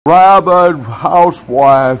Rabid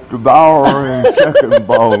housewife devouring chicken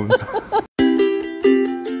bones.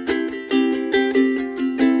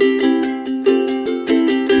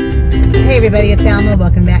 Hey everybody, it's Alma.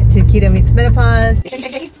 Welcome back to Keto Meets Menopause. You see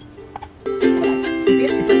it?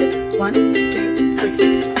 It's lifted. 1, 2,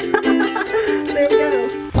 3. There we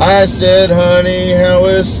go. I said, honey, how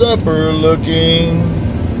is supper looking?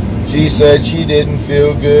 She said she didn't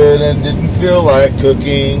feel good and didn't feel like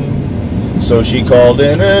cooking. So she called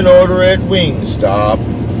in an order at Wingstop,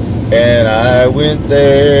 and I went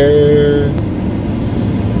there.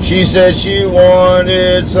 She said she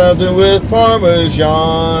wanted something with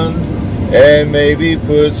Parmesan, and maybe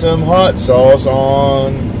put some hot sauce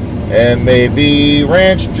on, and maybe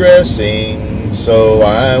ranch dressing. So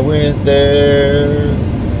I went there.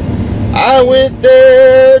 I went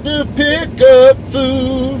there to pick up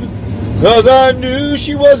food, 'cause I knew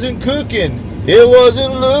she wasn't cooking. It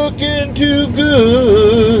wasn't looking too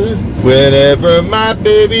good. Whenever my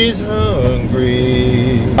baby's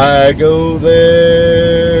hungry, I go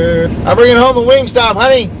there. I'm bringing home the Wingstop,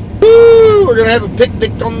 honey. Woo! We're gonna have a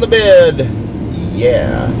picnic on the bed.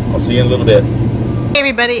 Yeah, I'll see you in a little bit. Hey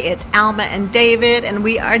everybody, it's Alma and David, and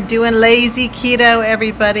we are doing lazy keto,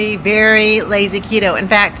 everybody. Very lazy keto. In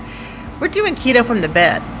fact, we're doing keto from the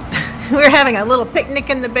bed. We're having a little picnic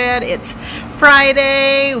in the bed. It's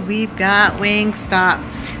Friday. We've got Wingstop.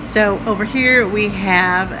 So over here we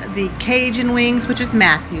have the Cajun wings, which is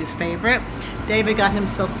Matthew's favorite. David got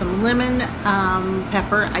himself some lemon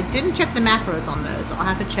pepper. I didn't check the macros on those. I'll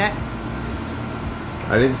have to check.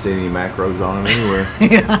 I didn't see any macros on them anywhere.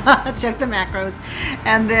 Check the macros.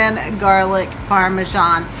 And then garlic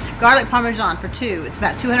parmesan. Garlic parmesan for 2. It's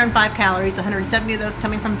about 205 calories, 170 of those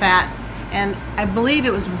coming from fat. And I believe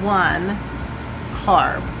it was 1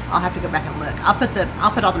 carb. I'll have to go back and look. I'll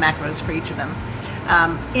put all the macros for each of them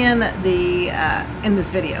in this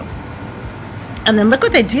video. And then look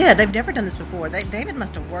what they did. They've never done this before. David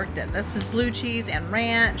must have worked it. This is blue cheese and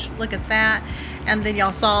ranch. Look at that. And then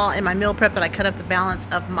y'all saw in my meal prep that I cut up the balance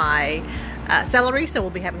of my celery. So we'll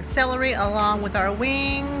be having celery along with our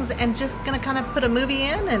wings, and just gonna kind of put a movie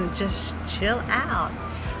in and just chill out.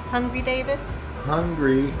 Hungry, David?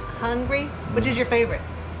 Hungry. Hungry? Which is your favorite?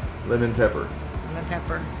 Lemon pepper. Lemon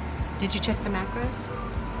pepper. Did you check the macros?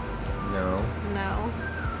 No. No.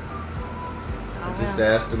 I just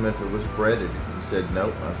asked him if it was breaded. He said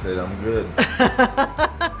nope. I said I'm good.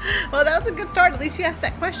 Well, that was a good start. At least you asked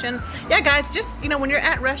that question. Yeah, guys, just, when you're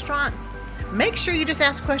at restaurants, make sure you just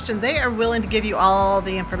ask questions. They are willing to give you all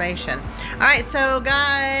the information. All right, so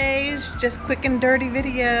guys, just quick and dirty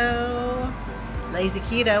video. Lazy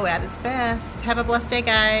keto at its best. Have a blessed day,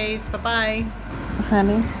 guys. Bye-bye.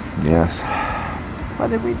 Honey? Yes. What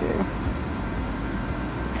did we do?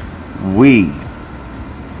 We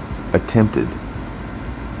attempted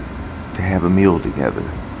to have a meal together.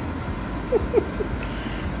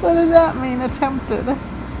 What does that mean, attempted?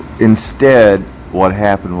 Instead, what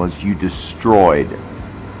happened was you destroyed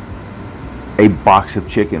a box of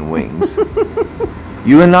chicken wings.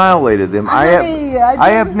 You annihilated them. I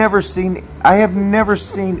have never seen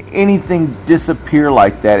anything disappear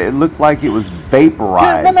like that. It looked like it was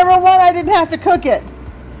vaporized. But number one, I didn't have to cook it.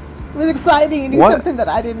 It was exciting to do something that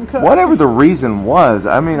I didn't cook. Whatever the reason was,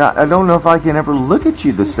 I mean, I don't know if I can ever look at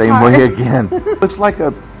you the same way again. It looks like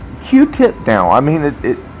a Q-tip now. I mean,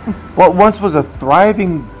 what once was a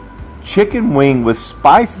thriving chicken wing with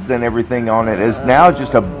spices and everything on it is now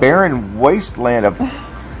just a barren wasteland of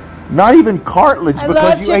not even cartilage,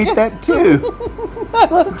 because you ate that too. I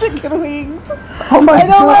love chicken wings. Oh my God. I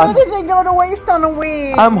don't let anything go to waste on a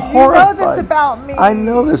wing. I'm horrified. You know this about me. I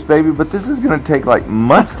know this, baby, but this is going to take like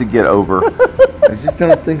months to get over. I just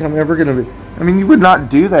don't think I'm ever going to be. I mean, you would not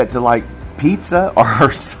do that to like pizza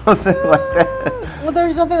or something like that. Well,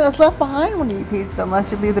 there's nothing that's left behind when you eat pizza unless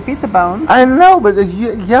you leave the pizza bones. I know, but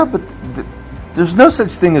yeah, but there's no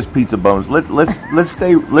such thing as pizza bones. Let's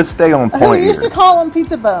stay on point. Who used to call them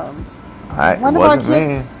pizza bones? One of our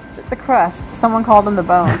kids, the crust. Someone called them the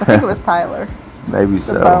bones. I think it was Tyler. Maybe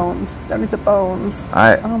so. The bones. Don't eat the bones.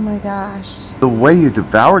 Oh my gosh. The way you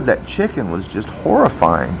devoured that chicken was just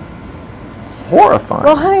horrifying. Horrifying.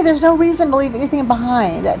 Well, honey, there's no reason to leave anything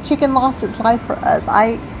behind. That chicken lost its life for us.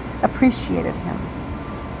 I appreciated him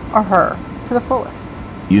or her to the fullest.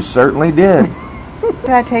 You certainly did.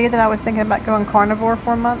 Did I tell you that I was thinking about going carnivore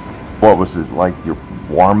for a month? What was it, like your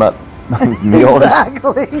warm-up meal?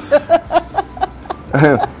 Exactly.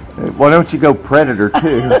 Why don't you go predator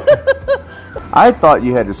too? I thought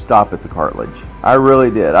you had to stop at the cartilage. I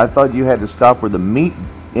really did. I thought you had to stop where the meat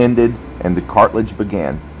ended and the cartilage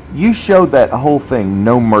began. You showed that whole thing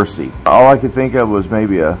no mercy. All I could think of was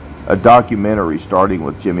maybe a a documentary starting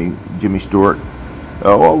with Jimmy Stewart.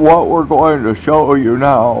 What we're going to show you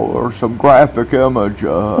now are some graphic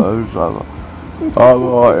images of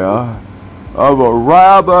a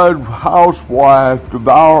rabid housewife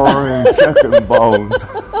devouring chicken bones.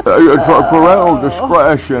 Parental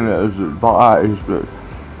discretion is advised.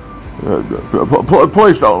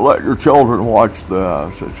 Please don't let your children watch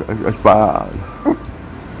this. It's bad.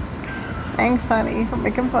 Thanks, honey, for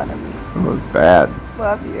making fun of me. It's bad.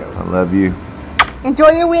 Love you. I love you. Enjoy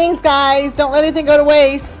your wings, guys. Don't let anything go to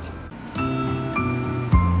waste.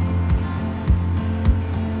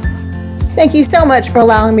 Thank you so much for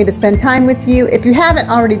allowing me to spend time with you. If you haven't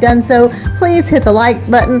already done so, please hit the like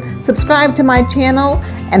button, subscribe to my channel,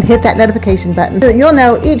 and hit that notification button so that you'll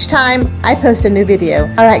know each time I post a new video.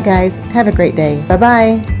 All right, guys, have a great day.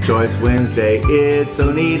 Bye-bye. Choice Wednesday, it's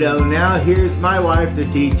so neato. Now here's my wife to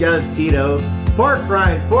teach us keto. Pork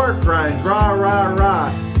rinds, rah, rah,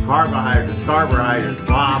 rah. Carbohydrates,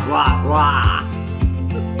 blah, blah, blah.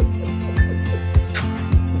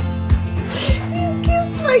 You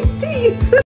kissed my teeth.